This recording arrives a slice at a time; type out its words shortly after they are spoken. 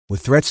With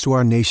threats to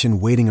our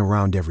nation waiting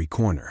around every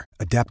corner,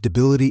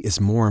 adaptability is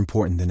more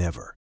important than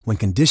ever. When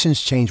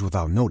conditions change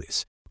without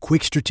notice,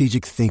 quick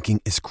strategic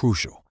thinking is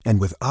crucial.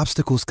 And with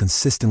obstacles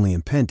consistently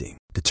impending,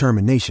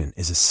 determination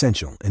is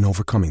essential in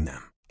overcoming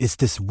them. It's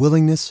this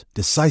willingness,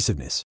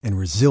 decisiveness, and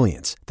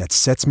resilience that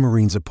sets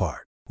Marines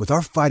apart. With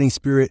our fighting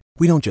spirit,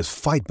 we don't just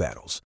fight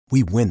battles,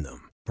 we win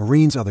them.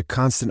 Marines are the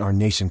constant our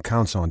nation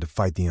counts on to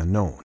fight the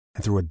unknown.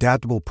 And through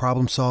adaptable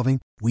problem solving,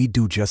 we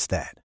do just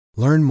that.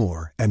 Learn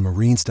more at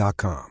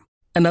marines.com.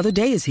 Another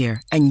day is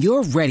here, and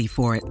you're ready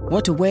for it.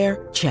 What to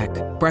wear? Check.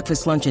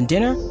 Breakfast, lunch, and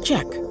dinner?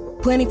 Check.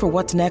 Planning for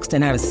what's next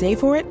and how to save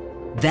for it?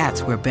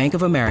 That's where Bank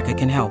of America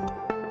can help.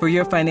 For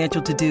your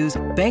financial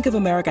to-dos, Bank of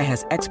America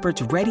has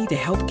experts ready to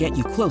help get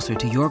you closer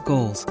to your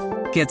goals.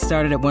 Get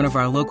started at one of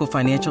our local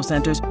financial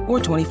centers or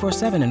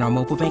 24/7 in our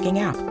mobile banking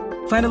app.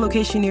 Find a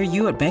location near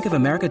you at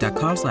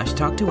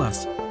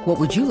bankofamerica.com/talktous. What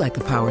would you like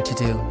the power to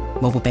do?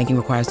 Mobile banking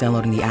requires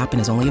downloading the app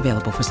and is only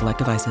available for select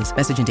devices.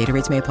 Message and data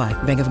rates may apply.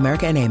 Bank of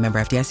America N.A., member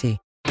FDIC.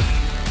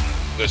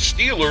 The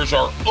Steelers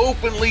are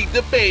openly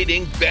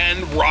debating Ben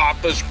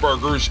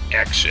Roethlisberger's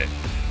exit.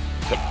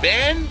 To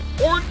Ben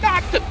or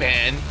not to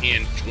Ben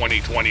in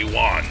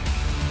 2021?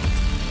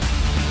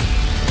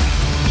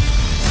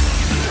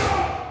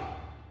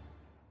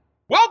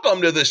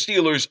 Welcome to the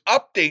Steelers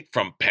Update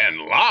from Penn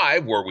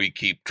Live, where we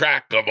keep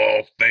track of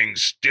all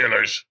things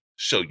Steelers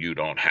so you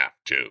don't have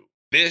to.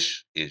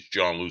 This is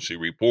John Lucy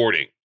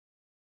reporting.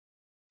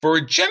 For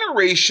a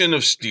generation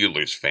of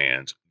Steelers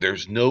fans,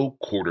 there's no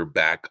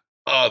quarterback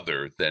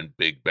other than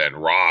Big Ben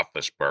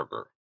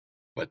Roethlisberger.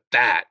 But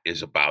that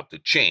is about to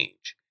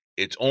change.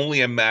 It's only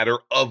a matter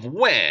of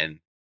when,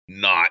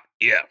 not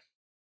if.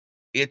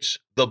 It's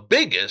the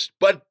biggest,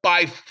 but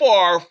by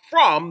far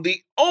from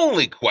the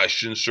only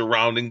question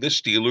surrounding the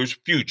Steelers'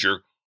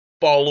 future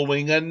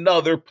following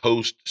another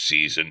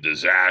postseason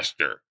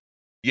disaster.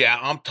 Yeah,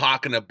 I'm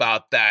talking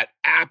about that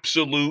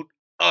absolute,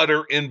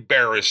 utter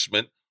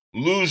embarrassment,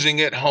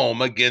 losing at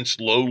home against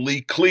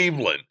lowly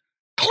Cleveland.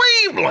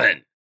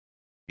 Cleveland!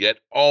 Yet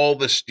all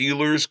the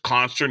Steelers'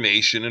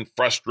 consternation and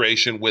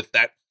frustration with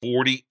that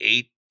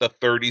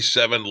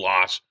 48-37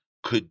 loss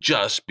could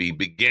just be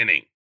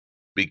beginning,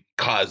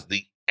 because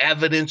the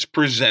evidence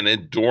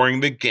presented during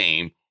the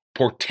game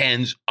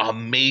portends a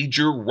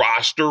major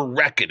roster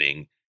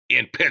reckoning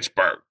in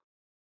Pittsburgh.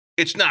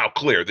 It's now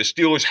clear the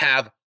Steelers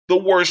have the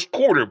worst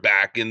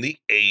quarterback in the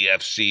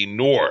AFC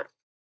North.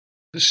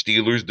 The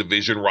Steelers'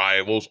 division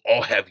rivals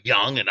all have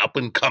young and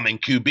up-and-coming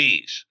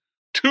QBs.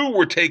 2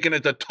 were taken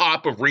at the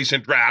top of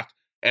recent draft,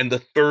 and the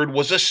third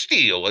was a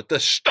steal at the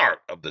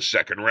start of the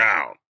second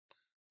round.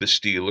 The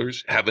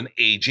Steelers have an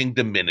aging,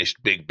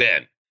 diminished Big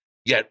Ben.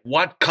 Yet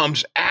what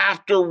comes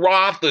after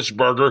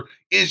Roethlisberger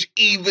is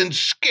even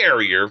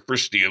scarier for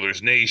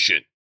Steelers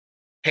Nation.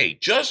 Hey,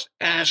 just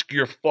ask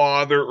your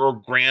father or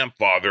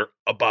grandfather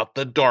about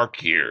the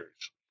dark years.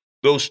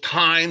 Those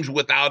times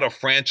without a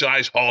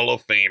franchise Hall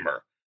of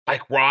Famer,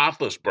 like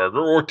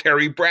Roethlisberger or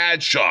Terry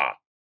Bradshaw.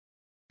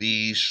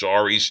 These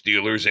sorry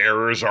Steelers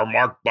eras are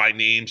marked by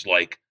names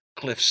like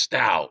Cliff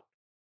Stout,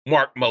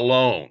 Mark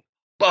Malone,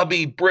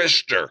 Bubby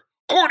Brister,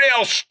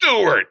 Cordell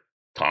Stewart,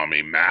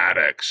 Tommy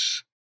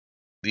Maddox.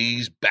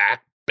 These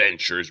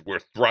backbenchers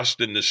were thrust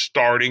into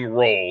starting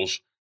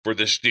roles for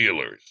the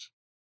Steelers,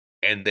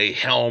 and they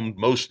helmed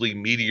mostly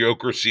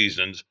mediocre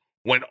seasons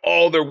when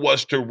all there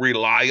was to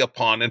rely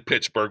upon in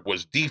Pittsburgh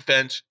was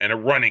defense and a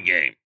running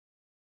game.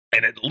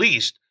 And at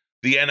least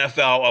the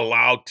NFL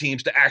allowed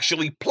teams to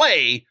actually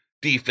play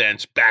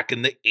defense back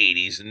in the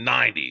 80s and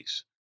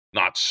 90s.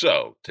 Not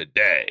so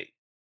today.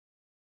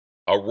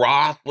 A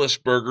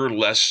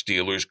Roethlisberger-less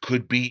Steelers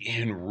could be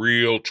in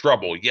real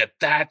trouble, yet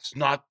that's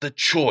not the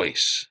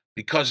choice.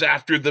 Because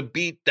after the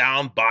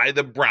beatdown by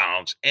the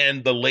Browns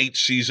and the late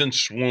season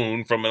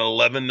swoon from an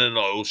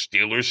 11-0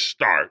 Steelers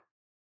start,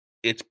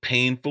 it's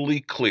painfully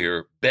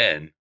clear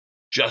Ben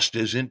just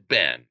isn't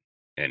Ben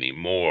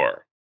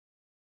anymore.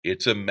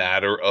 It's a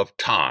matter of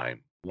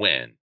time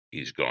when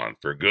he's gone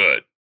for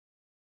good.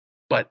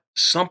 But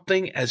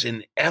something as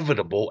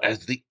inevitable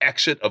as the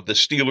exit of the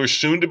Steelers'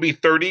 soon-to-be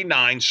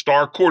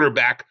 39-star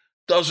quarterback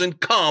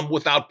doesn't come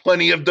without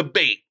plenty of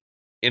debate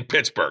in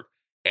Pittsburgh.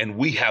 And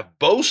we have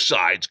both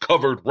sides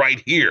covered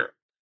right here.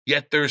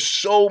 Yet there's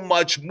so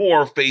much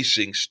more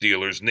facing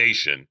Steelers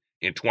Nation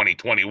in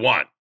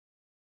 2021.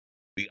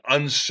 The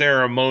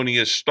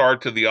unceremonious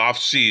start to the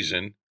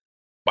offseason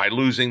by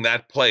losing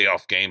that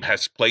playoff game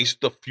has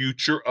placed the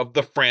future of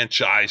the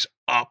franchise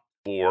up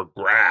for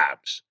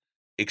grabs.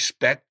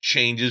 Expect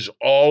changes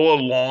all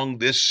along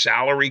this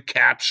salary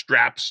cap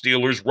strapped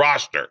Steelers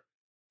roster.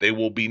 They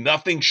will be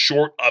nothing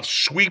short of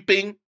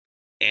sweeping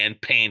and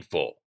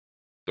painful.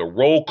 The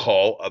roll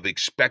call of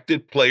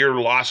expected player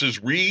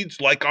losses reads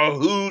like a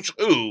who's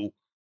who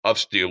of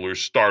Steelers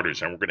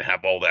starters, and we're going to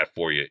have all that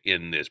for you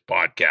in this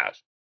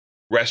podcast.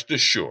 Rest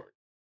assured,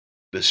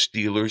 the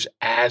Steelers,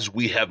 as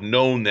we have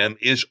known them,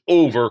 is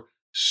over,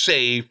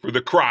 save for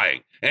the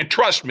crying. And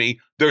trust me,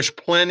 there's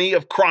plenty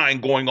of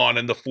crying going on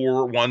in the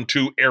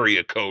 412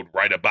 area code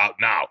right about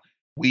now.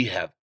 We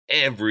have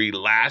every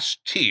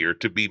last tear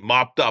to be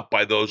mopped up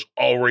by those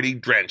already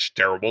drenched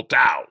terrible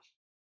towels.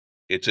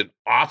 It's an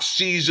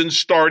off-season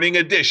starting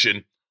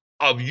edition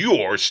of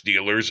your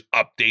Steelers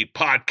Update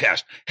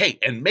podcast. Hey,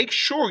 and make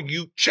sure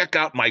you check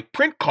out my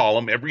print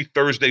column every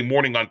Thursday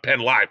morning on Penn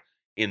Live.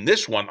 In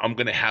this one, I'm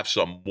going to have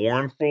some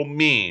mournful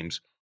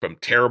memes from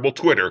terrible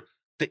Twitter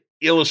to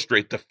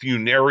illustrate the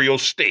funereal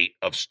state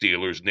of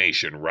Steelers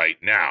Nation right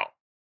now.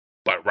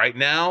 But right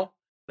now,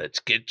 let's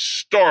get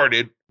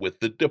started with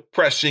the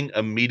depressing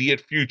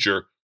immediate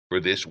future for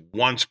this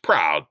once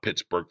proud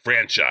Pittsburgh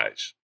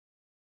franchise.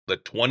 The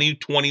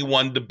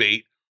 2021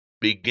 debate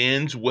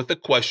begins with a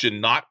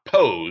question not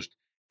posed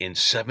in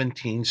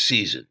 17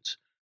 seasons: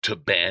 to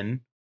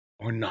Ben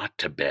or not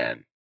to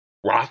Ben?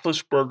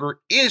 Roethlisberger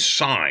is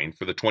signed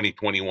for the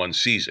 2021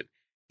 season.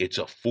 It's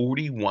a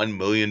 $41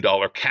 million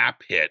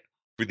cap hit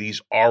for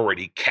these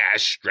already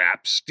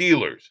cash-strapped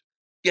Steelers.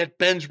 Yet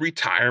Ben's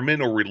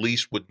retirement or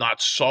release would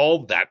not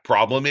solve that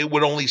problem. It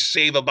would only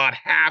save about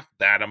half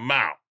that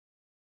amount.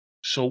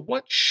 So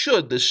what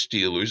should the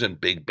Steelers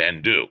and Big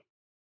Ben do?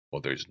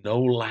 Well, there's no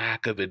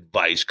lack of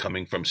advice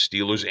coming from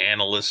Steelers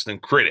analysts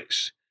and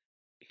critics.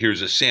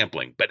 Here's a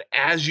sampling. But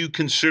as you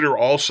consider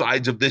all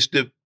sides of this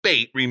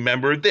debate,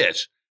 remember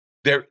this: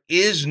 there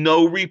is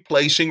no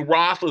replacing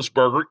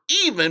Roethlisberger,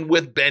 even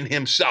with Ben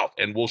himself,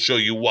 and we'll show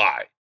you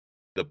why.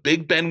 The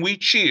Big Ben we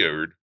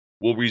cheered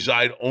will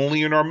reside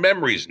only in our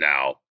memories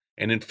now,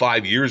 and in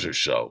 5 years or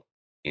so,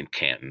 in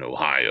Canton,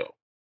 Ohio.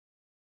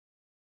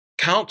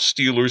 Count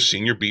Steelers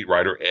senior beat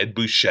writer Ed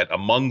Bouchette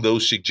among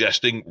those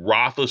suggesting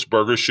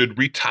Roethlisberger should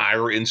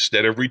retire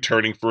instead of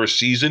returning for a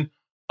season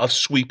of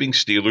sweeping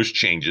Steelers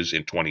changes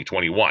in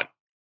 2021.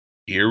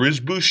 Here is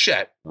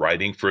Bouchette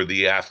writing for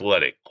The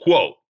Athletic,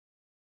 quote,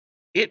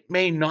 "It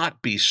may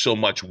not be so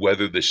much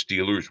whether the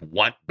Steelers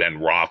want Ben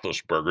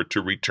Roethlisberger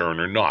to return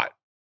or not,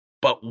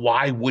 but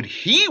why would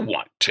he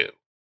want to?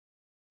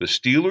 The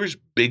Steelers'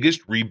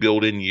 biggest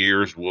rebuild in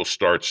years will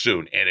start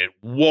soon, and it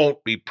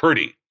won't be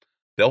pretty.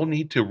 They'll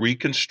need to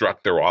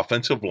reconstruct their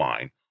offensive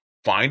line,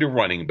 find a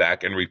running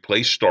back, and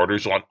replace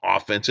starters on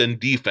offense and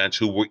defense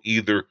who will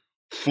either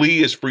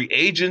flee as free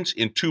agents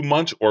in 2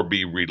 months or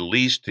be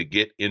released to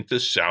get into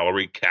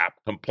salary cap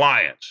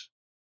compliance.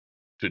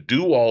 To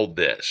do all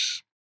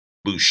this,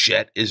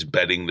 Bouchette is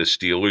betting the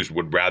Steelers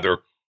would rather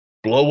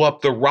blow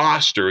up the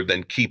roster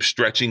than keep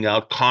stretching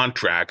out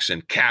contracts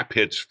and cap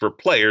hits for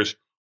players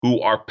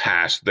who are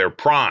past their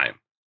prime.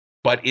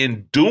 But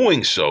in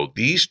doing so,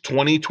 these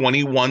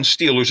 2021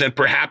 Steelers and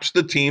perhaps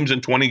the teams in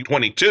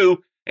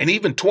 2022 and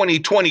even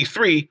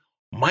 2023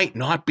 might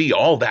not be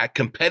all that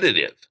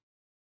competitive.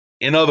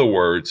 In other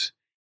words,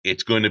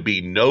 it's going to be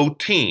no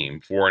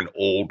team for an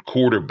old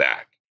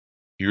quarterback."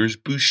 Here's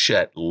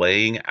Bouchette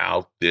laying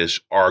out this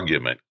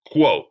argument,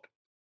 quote,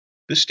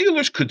 "The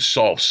Steelers could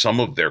solve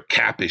some of their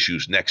cap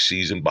issues next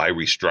season by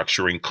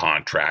restructuring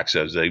contracts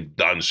as they've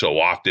done so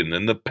often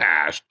in the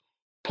past,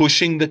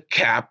 pushing the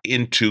cap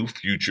into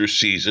future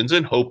seasons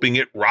and hoping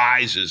it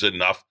rises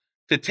enough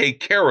to take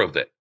care of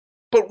it.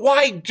 But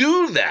why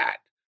do that?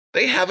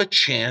 They have a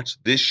chance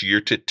this year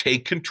to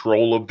take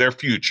control of their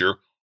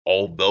future,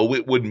 although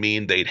it would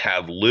mean they'd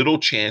have little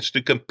chance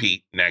to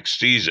compete next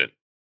season.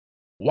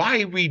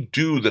 Why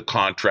redo the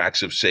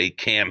contracts of, say,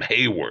 Cam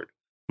Hayward,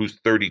 who's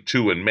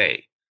 32 in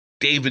May,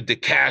 David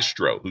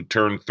DeCastro, who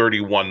turned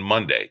 31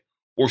 Monday,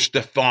 or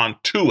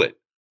Stephon Tuitt,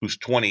 who's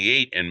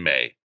 28 in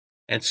May,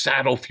 and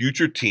saddle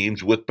future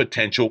teams with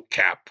potential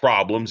cap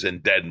problems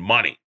and dead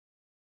money?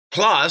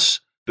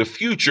 Plus, the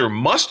future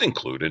must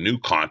include a new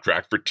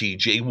contract for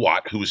TJ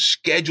Watt, who is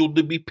scheduled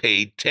to be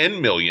paid $10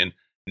 million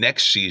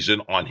next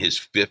season on his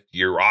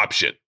 5th-year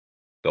option.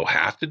 They'll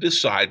have to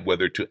decide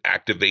whether to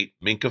activate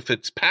Minkah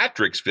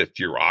Fitzpatrick's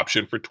 5th-year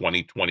option for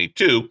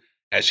 2022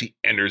 as he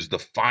enters the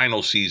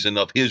final season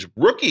of his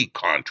rookie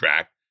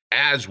contract,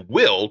 as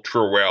will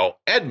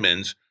Terrell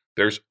Edmunds,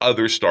 their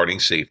other starting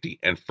safety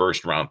and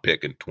first-round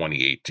pick in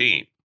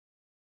 2018.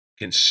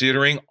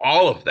 Considering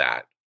all of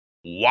that,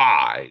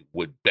 why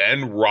would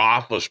Ben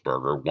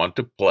Roethlisberger want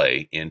to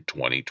play in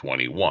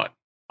 2021?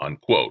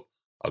 Unquote.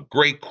 A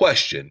great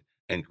question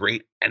and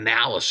great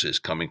analysis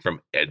coming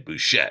from Ed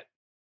Bouchette.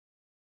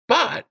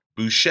 But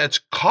Bouchette's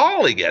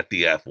colleague at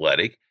The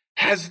Athletic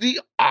has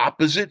the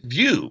opposite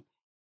view.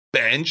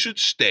 Ben should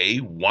stay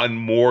one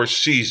more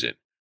season.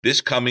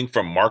 This coming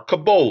from Mark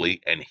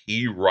Caboli, and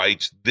he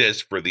writes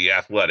this for The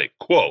Athletic,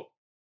 quote,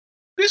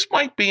 "This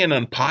might be an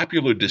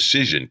unpopular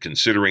decision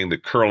considering the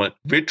current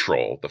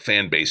vitriol the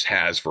fan base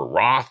has for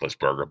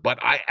Roethlisberger,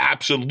 but I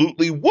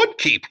absolutely would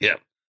keep him.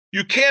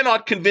 You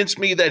cannot convince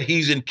me that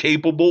he's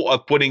incapable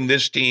of putting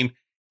this team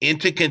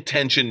into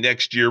contention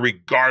next year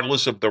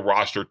regardless of the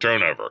roster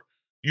turnover.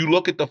 You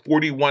look at the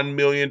 $41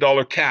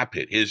 million cap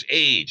hit, his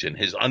age, and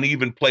his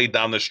uneven play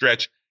down the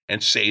stretch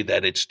and say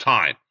that it's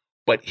time.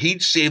 But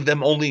he'd save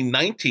them only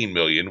 $19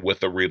 million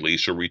with a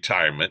release or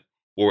retirement,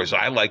 or as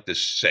I like to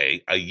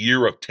say, a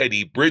year of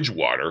Teddy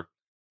Bridgewater.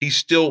 He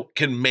still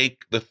can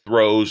make the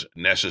throws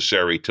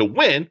necessary to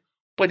win,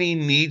 but he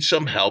needs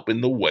some help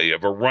in the way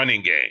of a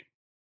running game."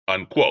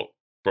 Unquote,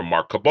 from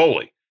Mark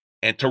Caboli.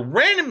 And to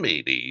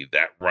remedy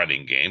that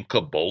running game,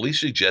 Kaboli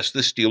suggests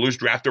the Steelers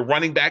draft a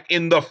running back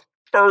in the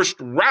first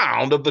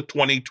round of the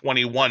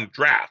 2021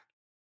 draft.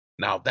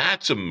 Now,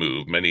 that's a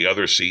move many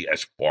others see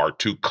as far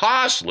too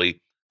costly,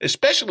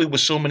 especially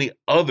with so many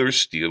other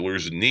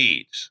Steelers'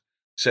 needs,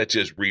 such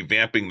as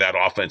revamping that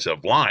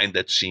offensive line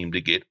that seemed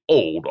to get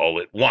old all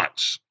at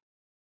once.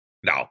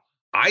 Now,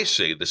 I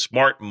say the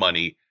smart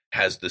money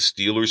has the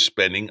Steelers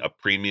spending a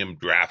premium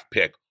draft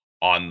pick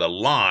on the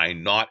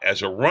line, not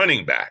as a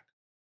running back.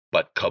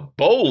 But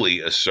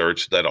Kaboli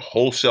asserts that a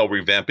wholesale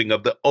revamping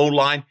of the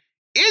O-line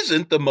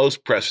isn't the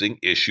most pressing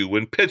issue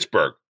in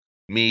Pittsburgh.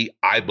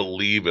 I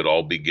believe it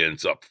all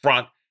begins up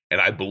front, and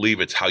I believe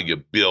it's how you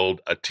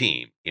build a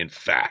team, in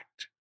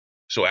fact.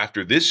 So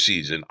after this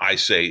season, I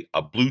say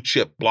a blue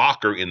chip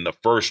blocker in the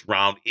first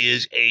round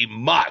is a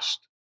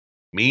must.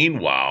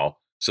 Meanwhile,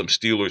 some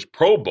Steelers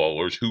Pro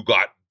Bowlers who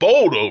got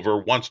bowled over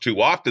once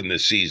too often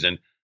this season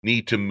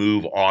need to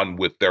move on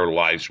with their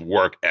life's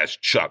work, as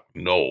Chuck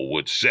Noll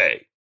would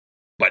say.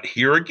 But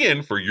here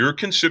again, for your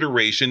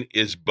consideration,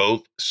 is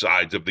both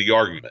sides of the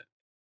argument.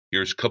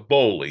 Here's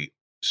Kaboli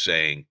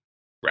saying,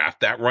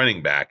 draft that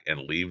running back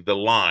and leave the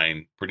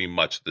line pretty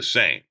much the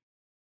same.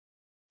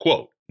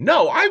 Quote,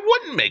 no, I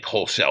wouldn't make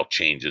wholesale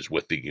changes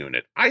with the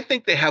unit. I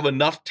think they have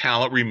enough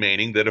talent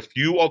remaining that a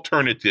few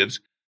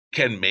alternatives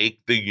can make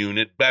the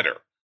unit better.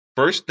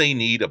 First, they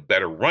need a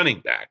better running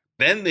back.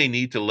 Then they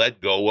need to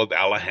let go of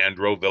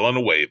Alejandro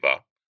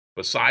Villanueva.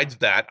 Besides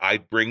that,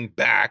 I'd bring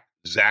back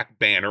Zach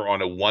Banner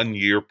on a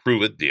 1-year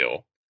prove-it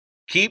deal.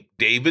 Keep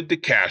David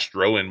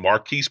DeCastro and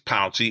Marquise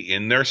Pouncey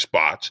in their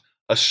spots,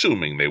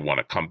 assuming they want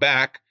to come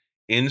back.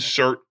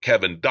 Insert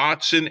Kevin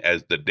Dotson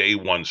as the day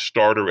one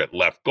starter at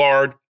left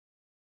guard.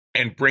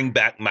 And bring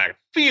back Matt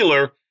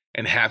Feeler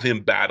and have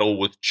him battle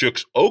with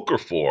Chuks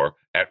Okafor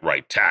at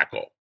right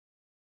tackle.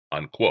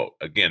 Unquote.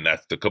 Again,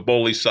 that's the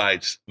Kaboli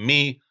side.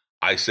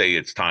 I say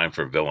it's time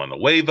for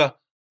Villanueva,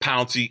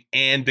 Pouncey,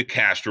 and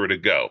DeCastro to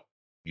go.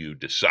 You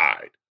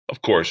decide.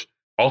 Of course,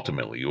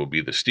 ultimately it will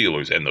be the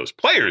Steelers and those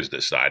players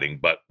deciding,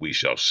 but we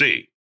shall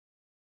see.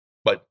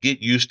 But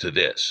get used to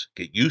this.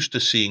 Get used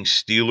to seeing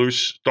Steelers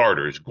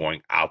starters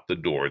going out the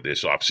door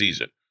this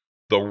offseason.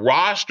 The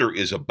roster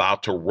is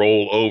about to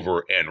roll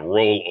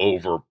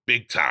over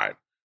big time.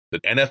 The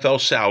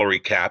NFL salary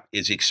cap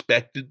is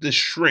expected to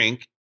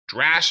shrink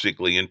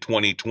drastically in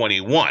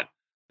 2021.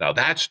 Now,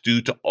 that's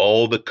due to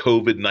all the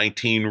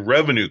COVID-19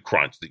 revenue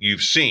crunch that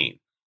you've seen.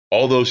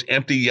 All those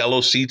empty yellow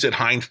seats at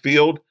Heinz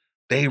Field,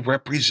 they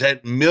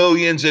represent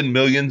millions and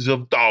millions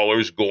of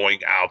dollars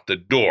going out the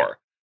door.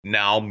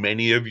 Now,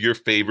 many of your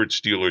favorite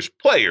Steelers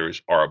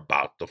players are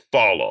about to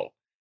follow.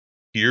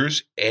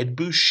 Here's Ed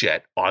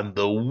Bouchette on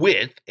the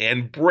width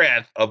and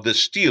breadth of the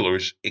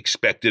Steelers'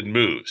 expected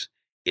moves.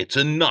 It's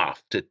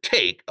enough to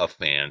take a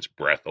fan's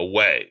breath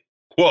away.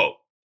 Quote,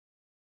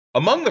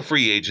 among the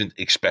free agents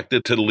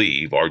expected to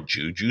leave are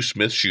Juju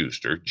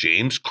Smith-Schuster,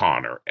 James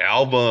Conner,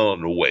 Al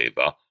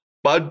Villanueva,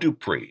 Bud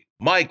Dupree,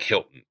 Mike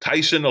Hilton,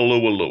 Tyson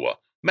Alualua,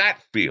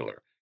 Matt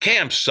Feeler,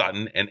 Cam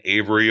Sutton, and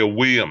Avery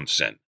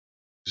Williamson.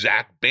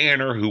 Zach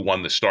Banner, who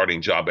won the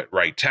starting job at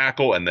right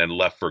tackle and then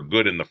left for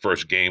good in the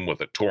first game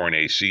with a torn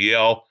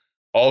ACL,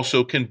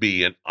 also can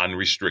be an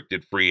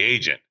unrestricted free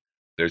agent.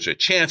 There's a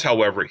chance,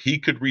 however, he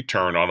could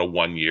return on a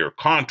 1-year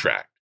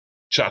contract.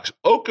 Chuks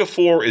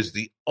Okafor is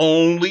the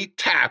only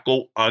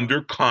tackle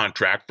under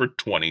contract for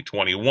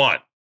 2021.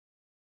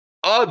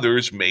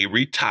 Others may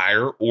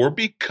retire or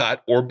be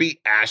cut or be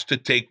asked to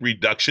take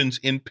reductions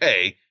in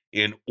pay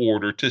in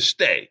order to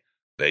stay.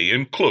 They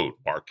include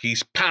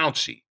Marquise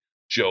Pouncey,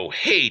 Joe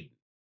Hayden,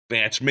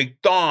 Vance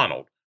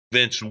McDonald,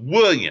 Vince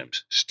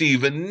Williams,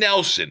 Steven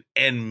Nelson,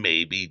 and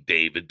maybe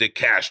David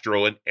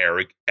DeCastro and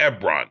Eric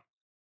Ebron.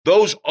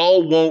 Those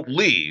all won't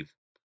leave.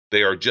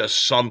 They are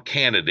just some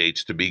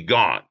candidates to be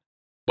gone.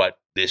 But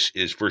this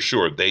is for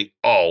sure. They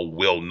all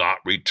will not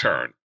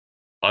return.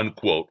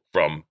 Unquote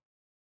from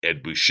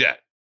Ed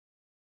Bouchette.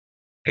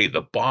 Hey,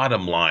 the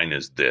bottom line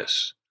is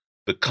this.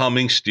 The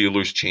coming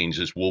Steelers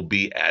changes will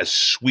be as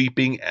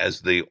sweeping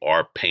as they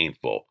are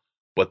painful.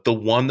 But the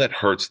one that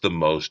hurts the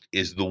most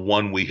is the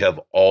one we have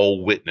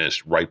all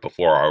witnessed right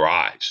before our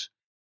eyes.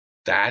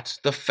 That's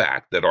the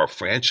fact that our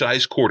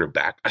franchise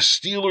quarterback, a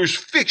Steelers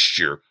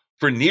fixture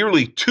for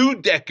nearly 2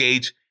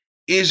 decades,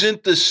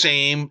 isn't the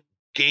same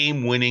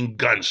game-winning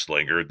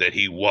gunslinger that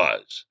he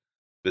was.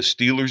 The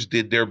Steelers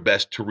did their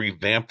best to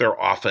revamp their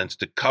offense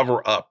to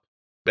cover up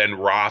Ben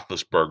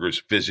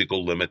Roethlisberger's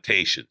physical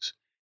limitations.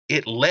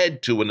 It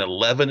led to an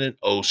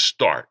 11-0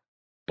 start,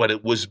 but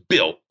it was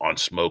built on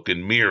smoke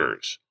and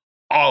mirrors.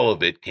 All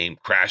of it came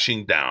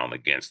crashing down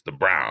against the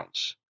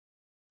Browns.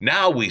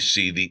 Now we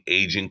see the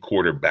aging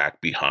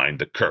quarterback behind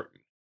the curtain.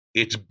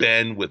 It's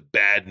Ben with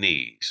bad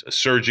knees, a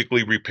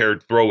surgically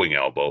repaired throwing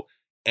elbow,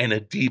 and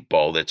a deep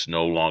ball that's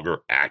no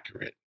longer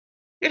accurate.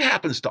 It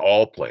happens to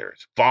all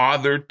players.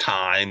 Father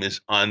Time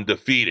is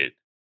undefeated.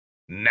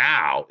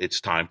 Now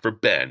it's time for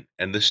Ben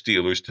and the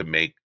Steelers to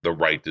make the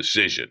right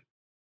decision.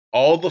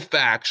 All the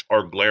facts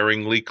are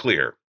glaringly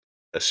clear,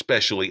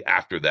 especially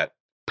after that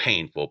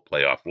painful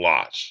playoff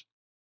loss.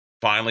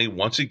 Finally,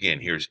 once again,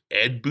 here's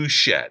Ed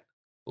Bouchette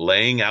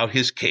laying out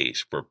his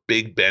case for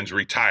Big Ben's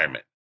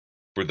retirement.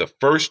 For the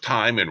first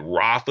time in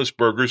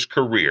Roethlisberger's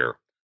career,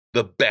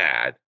 the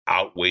bad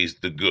outweighs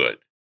the good.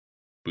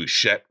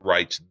 Bouchette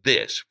writes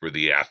this for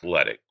The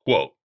Athletic,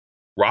 quote,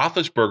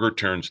 Roethlisberger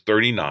turns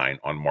 39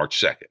 on March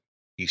 2nd.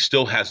 He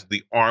still has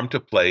the arm to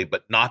play,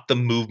 but not the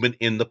movement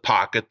in the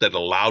pocket that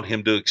allowed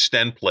him to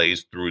extend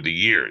plays through the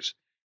years.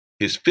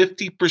 His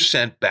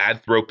 50%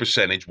 bad throw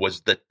percentage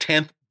was the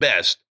 10th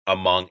best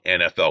among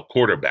NFL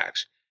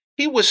quarterbacks.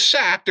 He was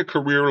sacked a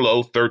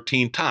career-low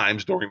 13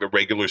 times during the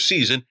regular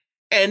season,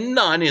 and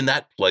none in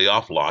that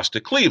playoff loss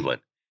to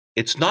Cleveland.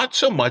 It's not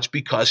so much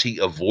because he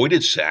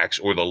avoided sacks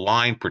or the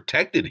line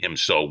protected him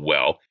so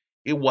well.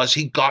 It was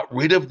he got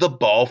rid of the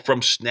ball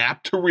from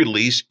snap to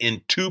release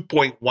in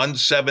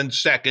 2.17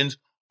 seconds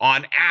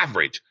on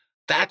average.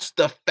 That's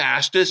the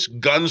fastest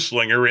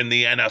gunslinger in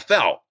the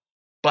NFL.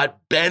 But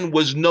Ben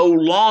was no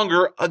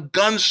longer a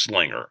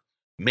gunslinger.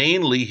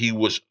 Mainly, he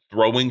was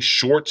throwing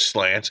short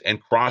slants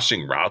and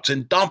crossing routes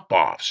and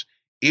dump-offs.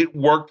 It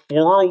worked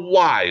for a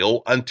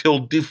while until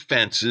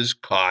defenses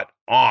caught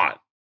on.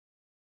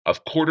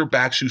 Of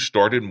quarterbacks who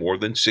started more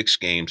than 6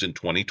 games in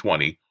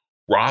 2020,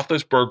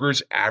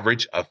 Roethlisberger's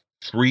average of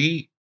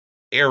 3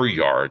 air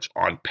yards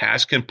on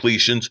pass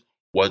completions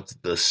was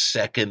the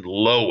second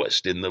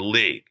lowest in the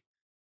league.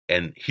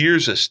 And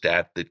here's a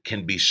stat that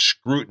can be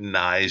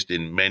scrutinized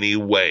in many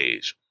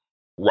ways.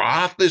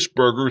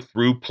 Roethlisberger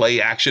threw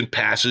play-action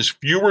passes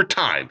fewer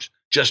times,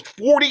 just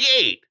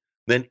 48,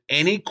 than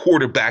any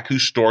quarterback who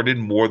started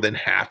more than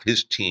half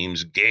his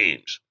team's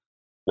games.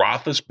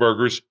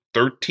 Roethlisberger's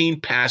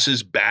 13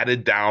 passes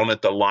batted down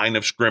at the line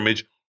of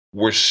scrimmage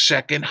were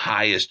second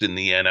highest in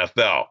the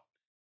NFL.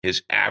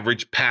 His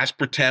average pass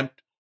per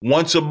attempt,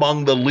 once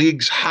among the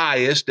league's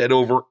highest at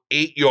over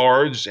 8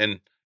 yards and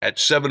at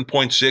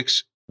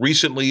 7.6,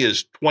 recently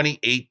as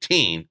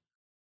 2018,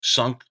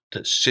 sunk to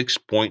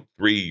 6.3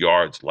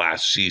 yards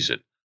last season,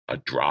 a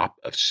drop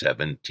of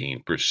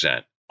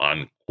 17%,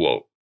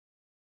 unquote.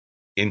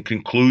 In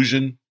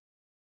conclusion,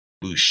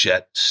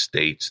 Bouchette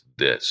states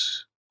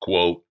this,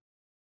 quote,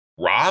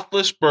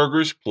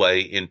 Roethlisberger's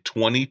play in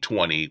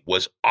 2020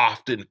 was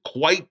often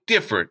quite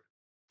different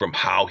from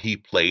how he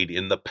played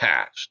in the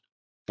past,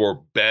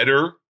 for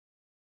better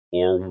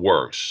or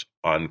worse,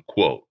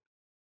 unquote.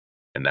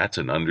 And that's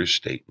an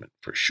understatement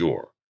for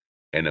sure.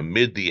 And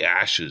amid the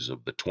ashes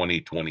of the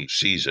 2020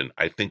 season,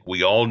 I think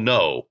we all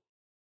know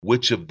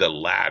which of the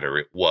latter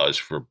it was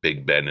for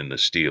Big Ben and the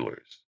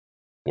Steelers,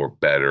 for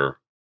better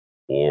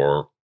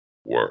or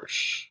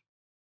worse.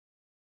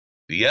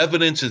 The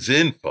evidence is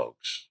in,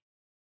 folks.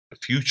 The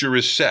future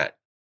is set.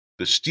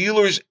 The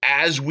Steelers,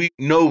 as we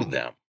know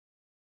them,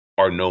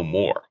 are no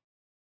more.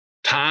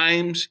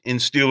 Times in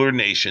Steeler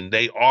Nation,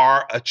 they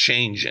are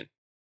a-changin'.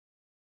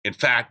 In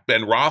fact,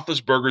 Ben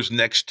Roethlisberger's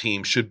next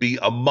team should be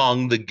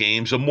among the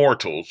game's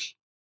immortals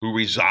who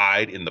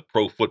reside in the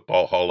Pro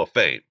Football Hall of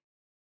Fame,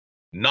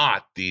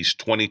 not these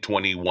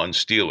 2021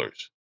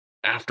 Steelers.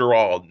 After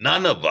all,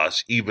 none of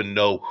us even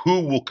know who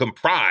will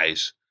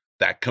comprise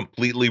that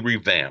completely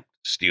revamped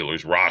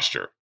Steelers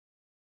roster.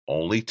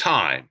 Only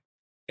time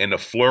and a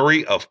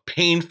flurry of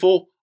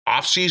painful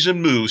offseason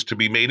moves to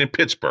be made in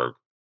Pittsburgh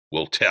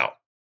will tell.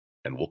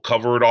 And we'll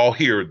cover it all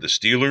here. The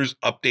Steelers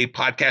Update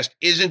Podcast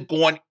isn't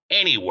going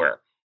anywhere.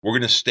 We're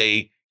going to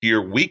stay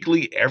here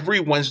weekly every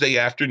Wednesday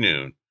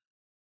afternoon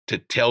to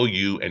tell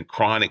you and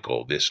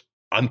chronicle this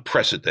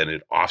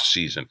unprecedented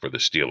offseason for the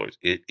Steelers.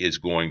 It is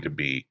going to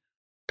be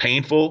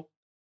painful,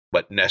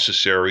 but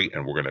necessary,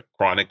 and we're going to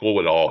chronicle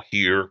it all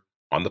here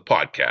on the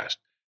podcast.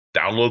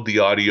 Download the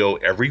audio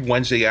every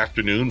Wednesday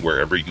afternoon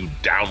wherever you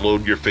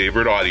download your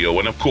favorite audio.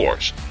 And of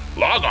course,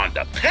 log on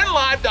to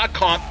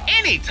PennLive.com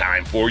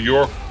anytime for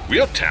your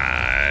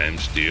real-time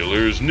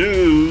Steelers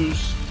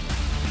news.